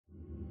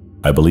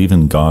I believe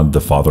in God the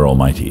Father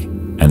Almighty,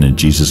 and in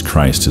Jesus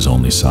Christ, his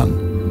only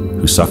Son,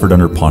 who suffered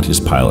under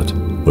Pontius Pilate,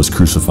 was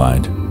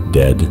crucified,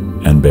 dead,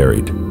 and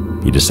buried.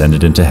 He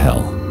descended into hell,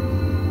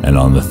 and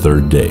on the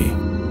third day.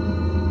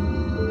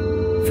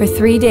 For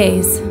 3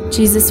 days,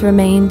 Jesus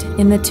remained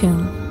in the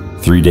tomb.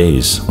 3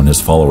 days when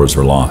his followers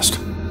were lost.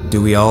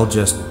 Do we all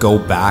just go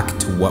back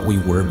to what we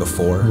were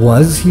before?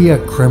 Was he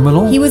a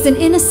criminal? He was an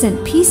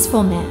innocent,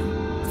 peaceful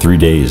man. 3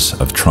 days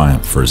of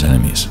triumph for his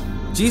enemies.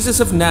 Jesus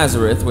of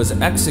Nazareth was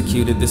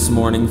executed this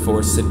morning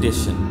for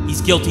sedition.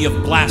 He's guilty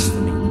of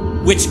blasphemy,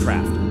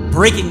 witchcraft,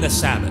 breaking the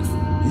Sabbath.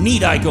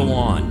 Need I go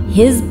on?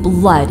 His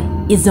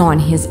blood is on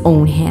his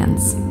own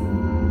hands.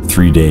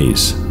 3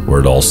 days where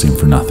it all seemed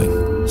for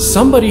nothing.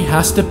 Somebody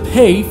has to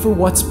pay for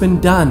what's been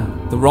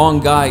done. The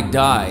wrong guy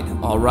died,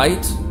 all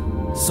right?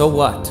 So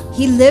what?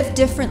 He lived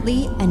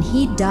differently and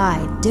he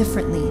died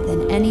differently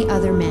than any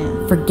other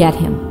man. Forget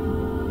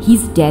him.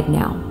 He's dead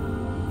now.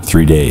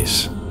 3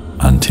 days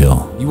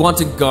until... You want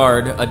to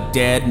guard a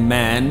dead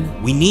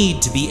man? We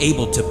need to be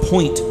able to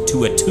point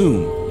to a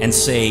tomb and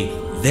say,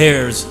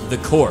 there's the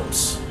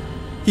corpse.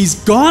 He's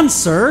gone,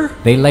 sir.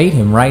 They laid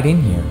him right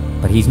in here,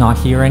 but he's not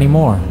here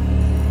anymore.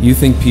 You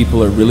think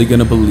people are really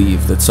gonna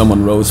believe that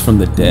someone rose from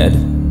the dead?